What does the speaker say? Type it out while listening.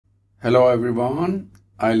Hello everyone,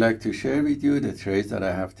 I'd like to share with you the trades that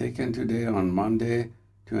I have taken today on Monday,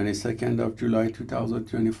 22nd of July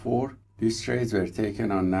 2024. These trades were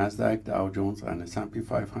taken on Nasdaq, Dow Jones and S&P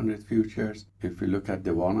 500 futures. If we look at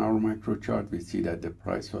the 1 hour macro chart, we see that the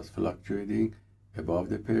price was fluctuating above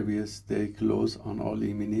the previous day close on all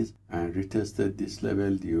E-minis and retested this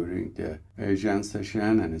level during the Asian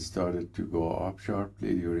session and started to go up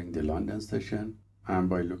sharply during the London session. And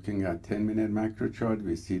by looking at 10-minute macro chart,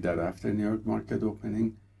 we see that after New York market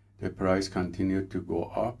opening, the price continued to go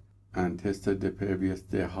up and tested the previous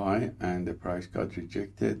day high, and the price got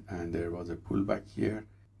rejected and there was a pullback here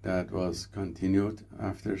that was continued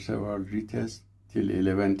after several retests till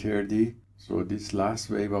 11:30. So this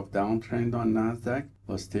last wave of downtrend on Nasdaq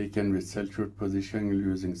was taken with sell-short position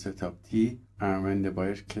using setup T, and when the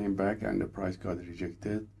buyers came back and the price got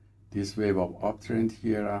rejected, this wave of uptrend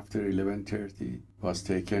here after 11:30 was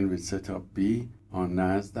taken with setup B on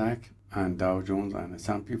Nasdaq and Dow Jones and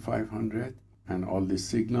S&P 500, and all these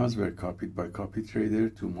signals were copied by copy trader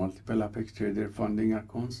to multiple Apex Trader funding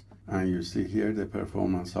accounts. And you see here the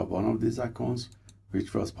performance of one of these accounts,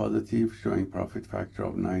 which was positive, showing profit factor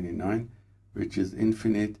of 99, which is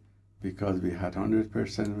infinite because we had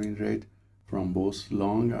 100% win rate from both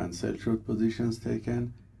long and sell short positions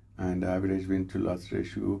taken. And the average win to loss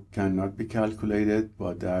ratio cannot be calculated,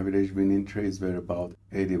 but the average winning trades were about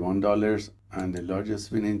 $81 and the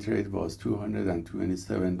largest winning trade was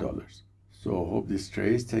 $227. So hope this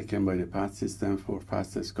trade taken by the PAAT system for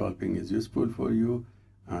fast scalping is useful for you,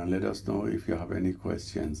 and let us know if you have any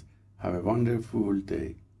questions. Have a wonderful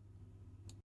day.